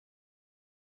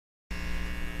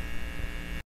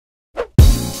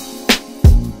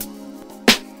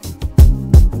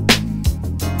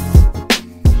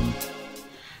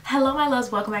Hello my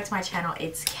loves, welcome back to my channel.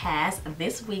 It's Cass.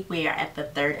 This week we are at the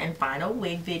third and final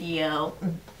wig video.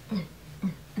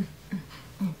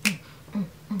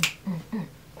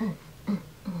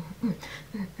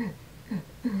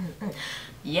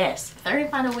 Yes, third and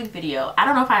final wig video. I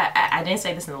don't know if I didn't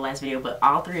say this in the last video, but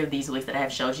all three of these wigs that I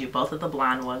have showed you, both of the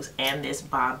blonde wigs and this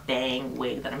bob bang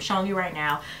wig that I'm showing you right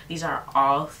now, these are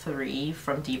all three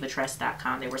from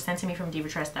Tress.com. They were sent to me from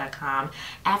Tress.com.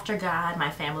 After God, my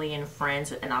family and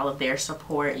friends and all of their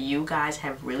support, you guys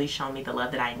have really shown me the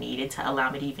love that I needed to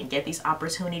allow me to even get these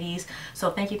opportunities. So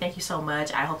thank you so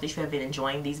much. I hope that you have been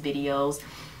enjoying these videos.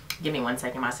 Give me 1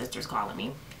 second, my sister's calling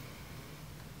me.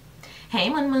 Hey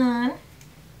Mun.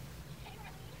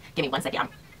 Give me 1 second.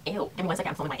 Give me 1 second.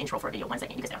 I'm filming my intro for a video. 1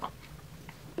 second. You can stay on the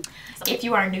phone. So if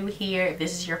you are new here, if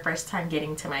this is your first time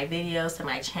getting to my videos, to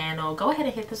my channel, go ahead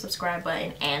and hit the subscribe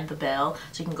button and the bell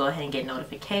so you can go ahead and get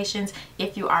notifications.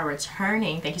 If you are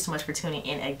returning, thank you so much for tuning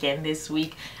in again this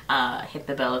week. Hit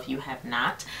the bell if you have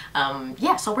not.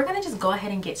 Yeah, so we're gonna just go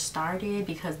ahead and get started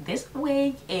because this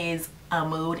wig is a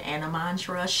mood and a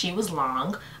mantra. She was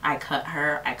long. I cut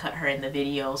her in the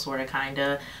video, sort of, kind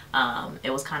of.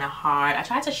 It was kind of hard. I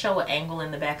tried to show an angle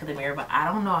in the back of the mirror, but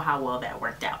I don't know how well that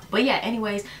worked out. But yeah,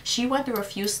 anyways, she went through a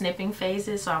few snipping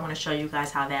phases, so I want to show you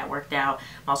guys how that worked out.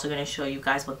 I'm also going to show you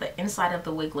guys what the inside of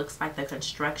the wig looks like, the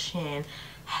construction,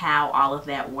 how all of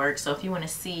that works. So if you want to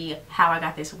see how I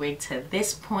got this wig to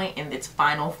this point in its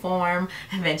final form,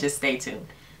 then just stay tuned.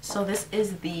 So this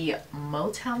is the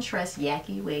Motown Tress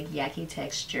Yaky wig, Yaky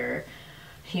texture,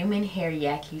 human hair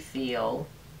Yaky feel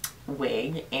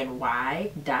wig in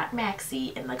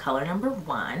Y.Maxi in the color number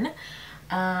 1.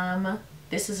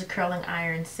 This is a curling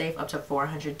iron safe up to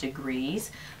 400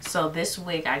 degrees. So this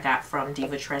wig I got from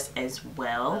Tress as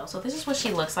well. So this is what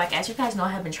she looks like. As you guys know, I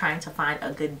have been trying to find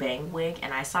a good bang wig,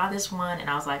 and I saw this one and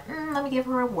I was like, let me give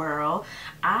her a whirl.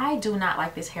 I do not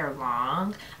like this hair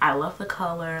long. I love the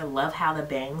color, love how the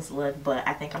bangs look, but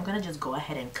I think I'm gonna just go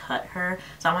ahead and cut her.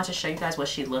 So I want to show you guys what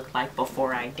she looked like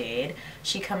before I did.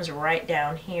 She comes right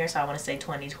down here, so I want to say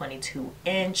 22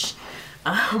 inch.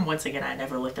 Once again, I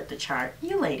never looked up the chart.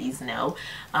 You ladies know.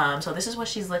 So this is what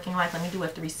she's looking like. Let me do a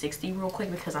 360 real quick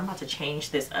because I'm about to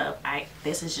change this up.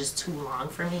 This is just too long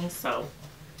for me. So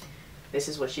this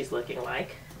is what she's looking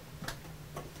like.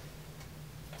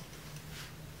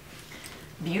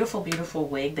 Beautiful, beautiful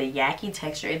wig. The Yaky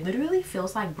texture. It literally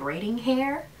feels like braiding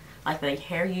hair. Like the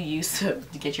hair you use to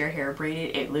get your hair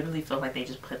braided, it literally feels like they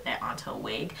just put that onto a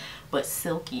wig, but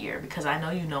silkier, because I know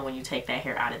you know when you take that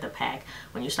hair out of the pack,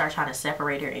 when you start trying to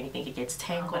separate her or anything, it gets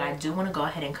tangled. But I do want to go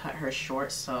ahead and cut her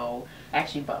short, so I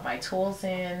actually brought my tools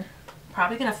in.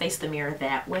 Probably going to face the mirror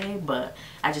that way, but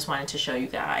I just wanted to show you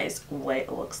guys what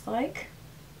it looks like.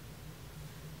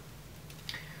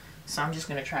 So I'm just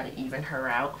going to try to even her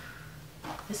out.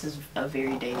 This is a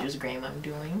very dangerous game I'm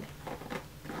doing.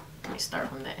 Let me start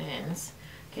from the ends.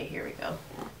 Okay, here we go.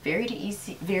 Very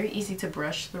easy to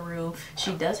brush through.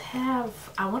 She does have,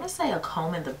 I want to say, a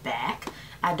comb in the back.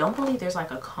 I don't believe there's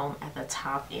like a comb at the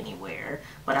top anywhere,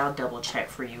 but I'll double check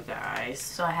for you guys.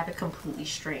 So I have it completely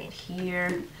straightened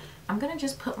here. I'm gonna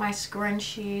just put my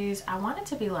scrunchies. I want it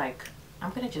to be like,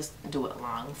 I'm gonna just do it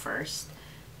long first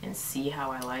and see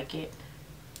how I like it.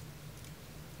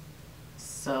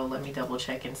 So let me double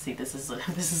check and see this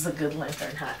is a good length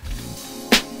or not.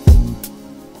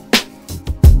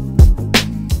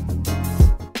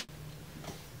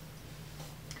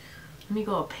 Let me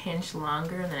go a pinch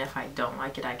longer, and then if I don't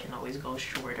like it, I can always go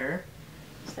shorter.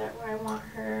 Is that where I want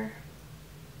her?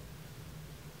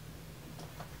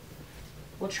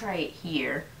 We'll try it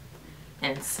here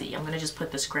and see. I'm gonna just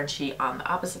put the scrunchie on the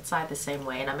opposite side the same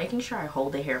way, and I'm making sure I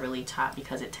hold the hair really taut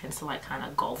because it tends to like kind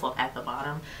of gulf up at the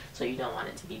bottom, so you don't want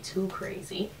it to be too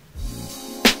crazy.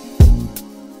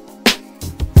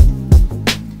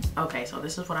 Okay, so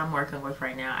this is what I'm working with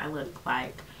right now. I look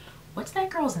like, what's that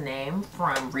girl's name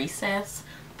from Recess?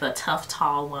 The tough,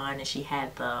 tall one, and she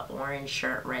had the orange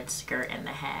shirt, red skirt, and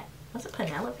the hat. Was it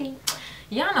Penelope?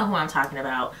 Y'all know who I'm talking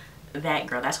about. That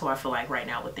girl. That's who I feel like right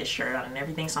now with this shirt on and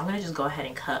everything. So I'm going to just go ahead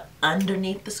and cut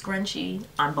underneath the scrunchie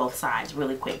on both sides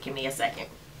really quick. Give me a second.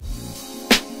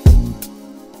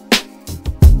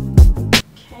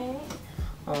 Okay.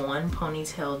 One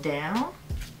ponytail down.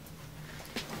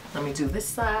 Let me do this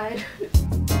side.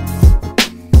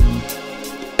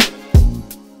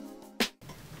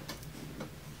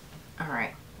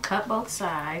 Alright, cut both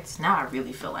sides. Now I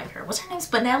really feel like her. What's her name?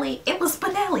 Spinelli? It was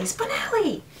Spinelli!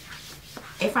 Spinelli!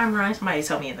 If I'm wrong, somebody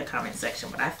tell me in the comment section,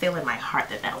 but I feel in my heart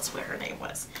that that was what her name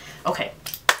was. Okay.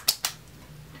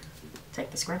 Take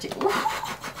the scrunchie.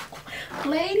 Ooh,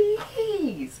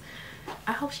 ladies!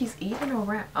 I hope she's even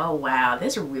around. Oh wow,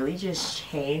 this really just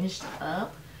changed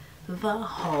up the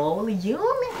whole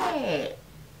unit.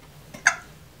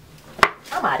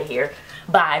 I'm out of here.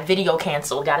 Bye. Video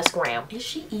canceled. Gotta scram. Is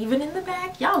she even in the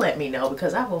back? Y'all let me know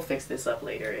because I will fix this up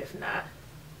later if not.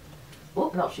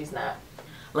 Oh, no, she's not.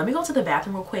 Let me go to the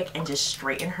bathroom real quick and just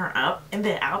straighten her up and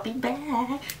then I'll be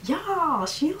back. Y'all,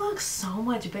 she looks so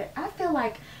much better. I feel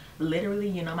like literally,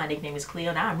 you know, my nickname is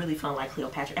Cleo. Now I'm really feeling like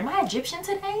Cleopatra. Am I Egyptian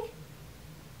today?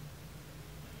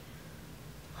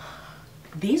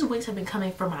 These wigs have been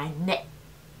coming from my neck.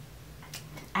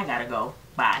 I gotta go.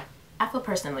 Bye. I feel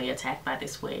personally attacked by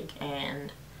this wig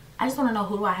and I just want to know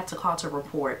who do I have to call to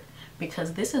report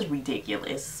because this is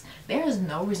ridiculous. There is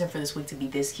no reason for this wig to be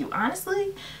this cute.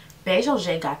 Honestly, Beige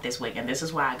got this wig and this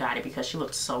is why I got it because she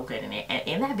looked so good in it. And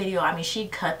in that video, I mean, she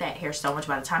cut that hair so much.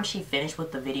 By the time she finished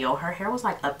with the video, her hair was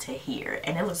like up to here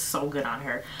and it looked so good on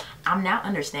her. I'm now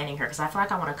understanding her because I feel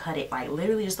like I want to cut it like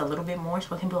literally just a little bit more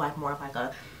so it can be like more of like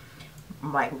a,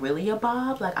 like really a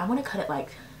bob. Like I want to cut it like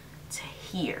to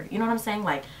here. You know what I'm saying?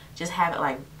 Like just have it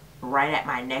like right at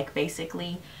my neck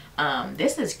basically.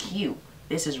 This is cute.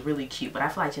 This is really cute, but I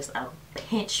feel like just a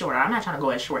pinch shorter. I'm not trying to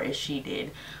go as short as she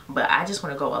did, but I just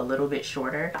want to go a little bit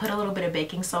shorter. I put a little bit of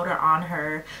baking soda on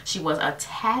her. She was a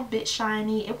tad bit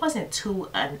shiny. It wasn't too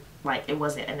like it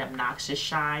wasn't an obnoxious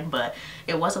shine, but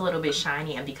it was a little bit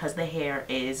shiny. And because the hair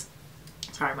is,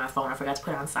 sorry, my phone, I forgot to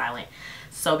put it on silent.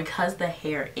 So because the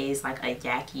hair is like a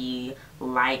Yaky,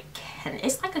 like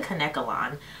it's like a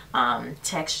Cassiekaygee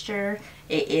texture,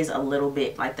 it is a little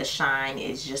bit like the shine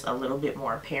is just a little bit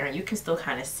more apparent. You can still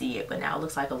kind of see it, but now it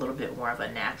looks like a little bit more of a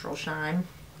natural shine.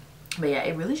 But yeah,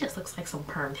 it really just looks like some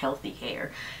permed healthy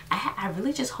hair. I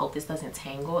really just hope this doesn't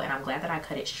tangle, and I'm glad that I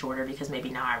cut it shorter because maybe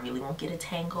now I really won't get a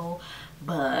tangle.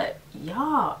 But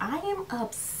y'all, I am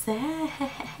upset.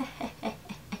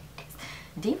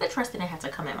 Diva Tress didn't have to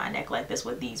come at my neck like this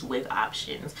with these wig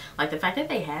options. Like the fact that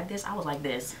they had this, I was like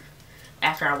this.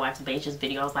 After I watched Beige's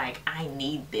video, I was like, I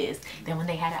need this. Then when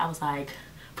they had it, I was like,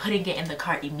 putting it in the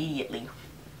cart immediately.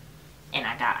 And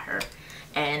I got her.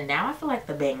 And now I feel like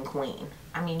the bang queen.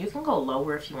 I mean, you can go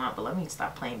lower if you want, but let me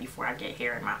stop playing before I get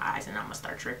hair in my eyes and I'm gonna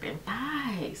start tripping.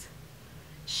 Guys,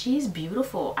 she's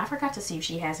beautiful. I forgot to see if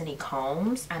she has any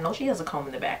combs. I know she has a comb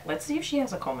in the back. Let's see if she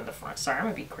has a comb in the front. Sorry, I'm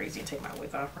gonna be crazy and take my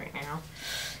wig off right now.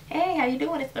 Hey, how you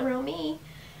doing? It's the real me.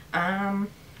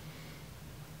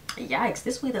 Yikes,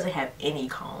 this wig doesn't have any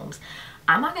combs.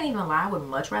 I'm not gonna even lie, I would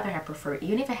much rather have preferred,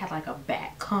 even if it had like a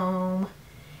back comb.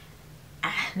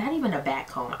 Not even a back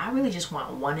comb. I really just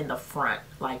want one in the front,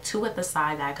 like two at the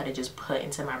side that I could have just put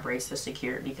into my braids to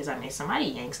secure it, because I mean, if somebody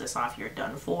yanks this off, you're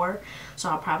done for. So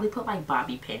I'll probably put like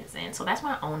bobby pins in. So that's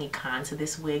my only con to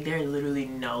this wig. There's literally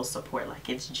no support. Like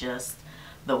it's just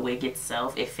the wig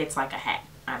itself. It fits like a hat.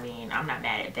 I mean, I'm not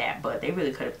mad at that, but they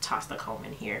really could have tossed the comb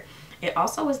in here. It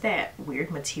also is that weird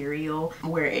material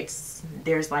where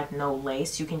there's like no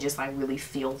lace. You can just like really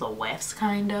feel the wefts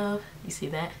kind of. You see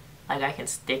that? Like I can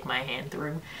stick my hand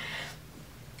through,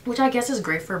 which I guess is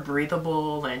great for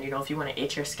breathable and, you know, if you want to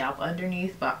itch your scalp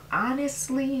underneath. But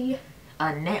honestly,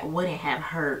 a net wouldn't have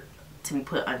hurt to be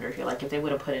put under here. Like if they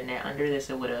would have put a net under this,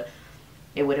 it would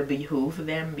have behooved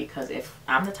them, because if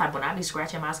I'm the type, when I be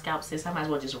scratching my scalp, sis, I might as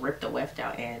well just rip the weft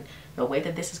out, and the way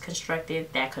that this is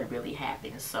constructed, that could really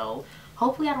happen. So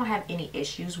hopefully I don't have any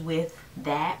issues with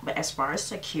that. But as far as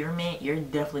securement, you're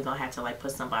definitely gonna have to like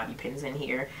put some bobby pins in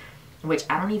here, which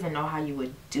I don't even know how you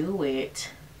would do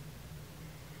it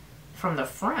from the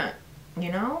front,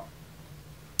 you know.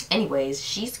 Anyways,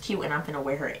 she's cute and I'm gonna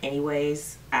wear her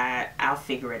anyways. I'll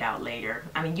figure it out later.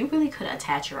 I mean, you really could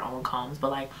attach your own combs, but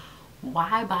like,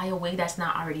 why buy a wig that's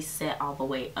not already set all the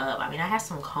way up? I mean, I have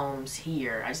some combs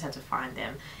here, I just have to find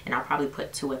them, and I'll probably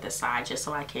put two at the side just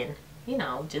so I can, you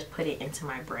know, just put it into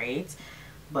my braids.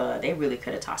 But they really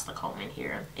could have tossed the comb in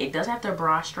here. It does have the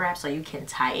bra strap so you can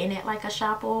tighten it like a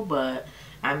chapeau, but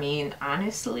I mean,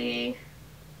 honestly,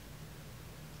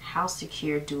 how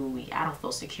secure do we? I don't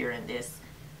feel secure in this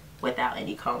without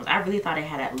any combs. I really thought it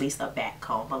had at least a back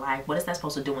comb, but like, what is that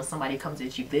supposed to do when somebody comes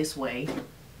at you this way?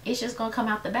 It's just gonna come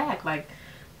out the back. Like,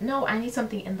 no, I need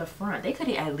something in the front. They could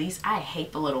at least, I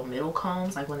hate the little middle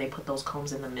combs, like when they put those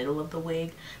combs in the middle of the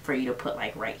wig for you to put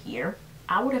like right here.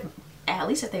 I would have, at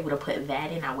least if they would have put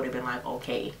that in, I would have been like,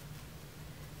 okay,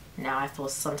 now I feel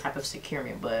some type of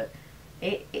securement, but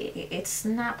it's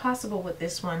not possible with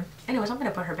this one. Anyways, I'm gonna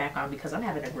put her back on because I'm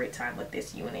having a great time with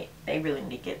this unit. They really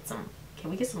need to get some, can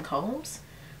we get some combs?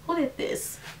 Who did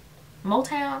this?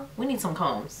 Motown? We need some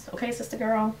combs. Okay, sister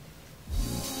girl?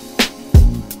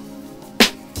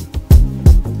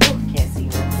 Can't see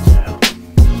nothing, child.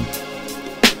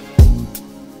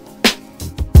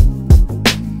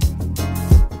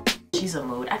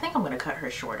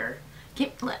 shorter.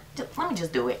 Let me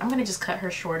just do it. I'm gonna just cut her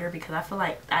shorter because I feel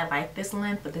like I like this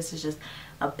length, but this is just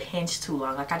a pinch too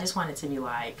long. Like I just want it to be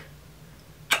like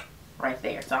right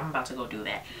there. So I'm about to go do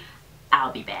that.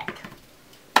 I'll be back.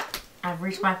 I've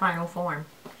reached my final form.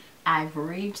 I've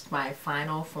reached my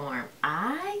final form.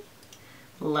 I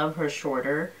love her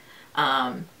shorter.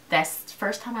 That's the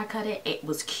first time I cut it. It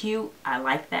was cute. I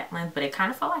like that length, but it kind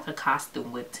of felt like a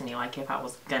costume wig to me. Like if I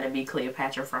was gonna be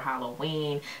Cleopatra for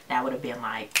Halloween, that would have been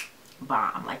like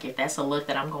bomb. Like if that's a look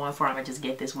that I'm going for, I'm gonna just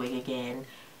get this wig again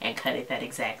and cut it that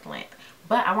exact length.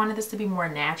 But I wanted this to be more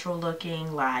natural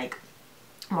looking, like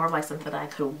more of like something that I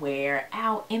could wear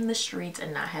out in the streets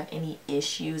and not have any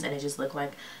issues, and it just looked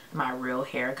like my real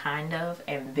hair kind of.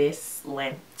 And this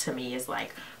length to me is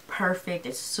like perfect.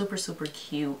 It's super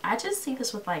cute. I just see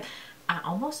this with like, I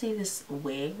almost see this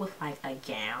wig with like a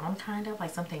gown, kind of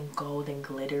like something gold and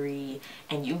glittery,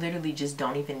 and you literally just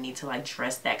don't even need to like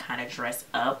dress that kind of dress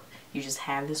up. You just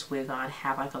have this wig on,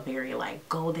 have like a very like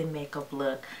golden makeup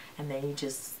look, and then you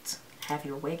just have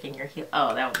your wig and your heel.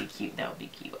 Oh, that would be cute. That would be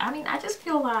cute. I mean, I just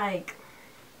feel like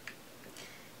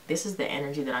this is the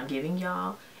energy that I'm giving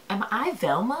y'all. Am I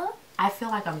Velma? I feel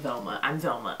like I'm Velma. I'm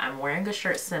Velma. I'm wearing a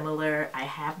shirt similar. I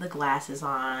have the glasses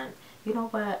on. You know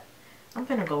what? I'm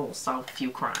gonna go solve a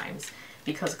few crimes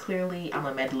because clearly I'm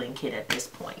a meddling kid at this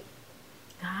point.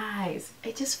 Guys,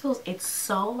 it just feels, it's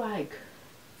so like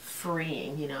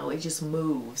freeing, you know, it just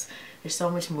moves. There's so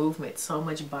much movement, so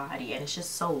much body, and it's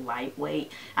just so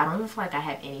lightweight. I don't even feel like I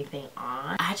have anything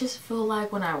on. I just feel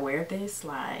like when I wear this,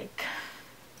 like,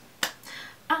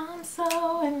 I'm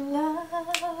so in love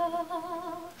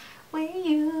with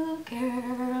you,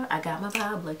 girl. I got my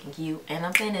bob looking cute, and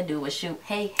I'm finna do a shoot.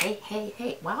 Hey, hey, hey,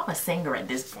 hey. Wow, I'm a singer at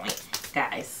this point,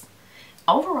 guys.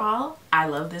 Overall, I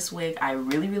love this wig. I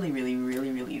really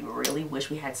wish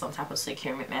we had some type of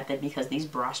securement method because these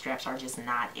bra straps are just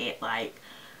not it. Like,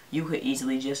 you could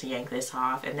easily just yank this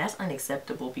off, and that's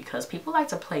unacceptable because people like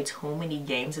to play too many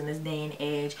games in this day and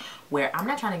age where I'm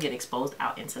not trying to get exposed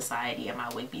out in society and my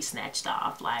wig be snatched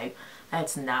off. Like,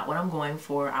 that's not what I'm going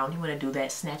for. I don't even want to do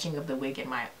that snatching of the wig in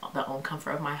the own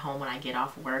comfort of my home when I get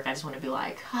off work. I just want to be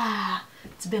like,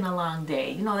 it's been a long day.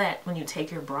 You know that when you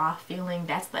take your bra feeling,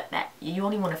 that's that you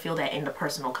only want to feel that in the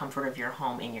personal comfort of your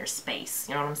home, in your space.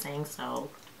 You know what I'm saying? So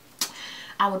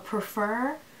I would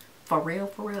prefer, for real,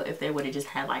 if they would have just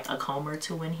had like a comb or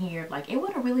two in here. Like, it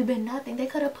would have really been nothing. They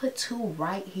could have put two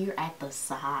right here at the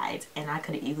sides and I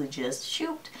could have easily just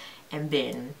shoot and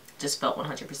then just felt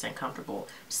 100% comfortable.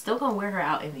 Still gonna wear her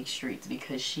out in these streets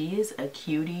because she is a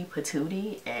cutie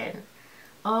patootie, and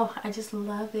oh, I just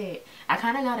love it. I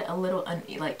kind of got it a little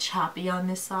like choppy on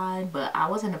this side, but I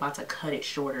wasn't about to cut it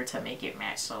shorter to make it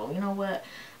match. So you know what,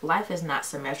 life is not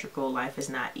symmetrical, life is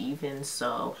not even,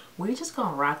 so we're just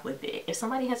gonna rock with it. If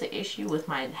somebody has an issue with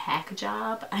my hack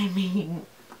job, I mean,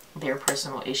 their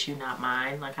personal issue, not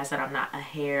mine. Like I said, I'm not a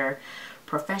hair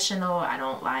professional. I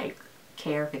don't like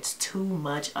care if it's too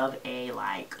much of a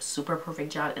like super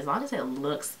perfect job. As long as it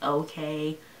looks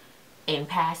okay in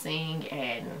passing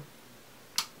and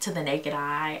to the naked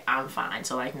eye, I'm fine.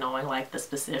 So like knowing like the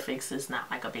specifics is not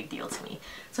like a big deal to me.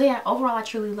 So yeah, overall I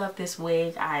truly love this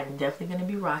wig. I'm definitely going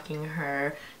to be rocking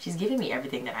her. She's giving me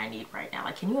everything that I need right now.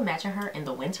 Like, can you imagine her in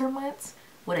the winter months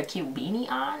with a cute beanie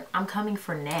on? I'm coming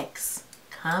for next.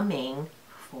 Coming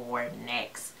for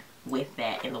next with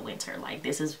that in the winter. Like,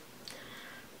 this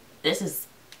is,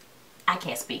 I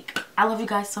can't speak. I love you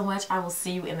guys so much. I will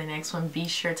see you in the next one. Be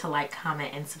sure to like,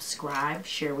 comment, and subscribe.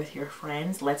 Share with your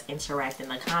friends. Let's interact in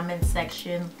the comment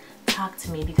section. Talk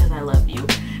to me because I love you.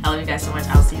 I love you guys so much.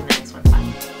 I'll see you in the next one.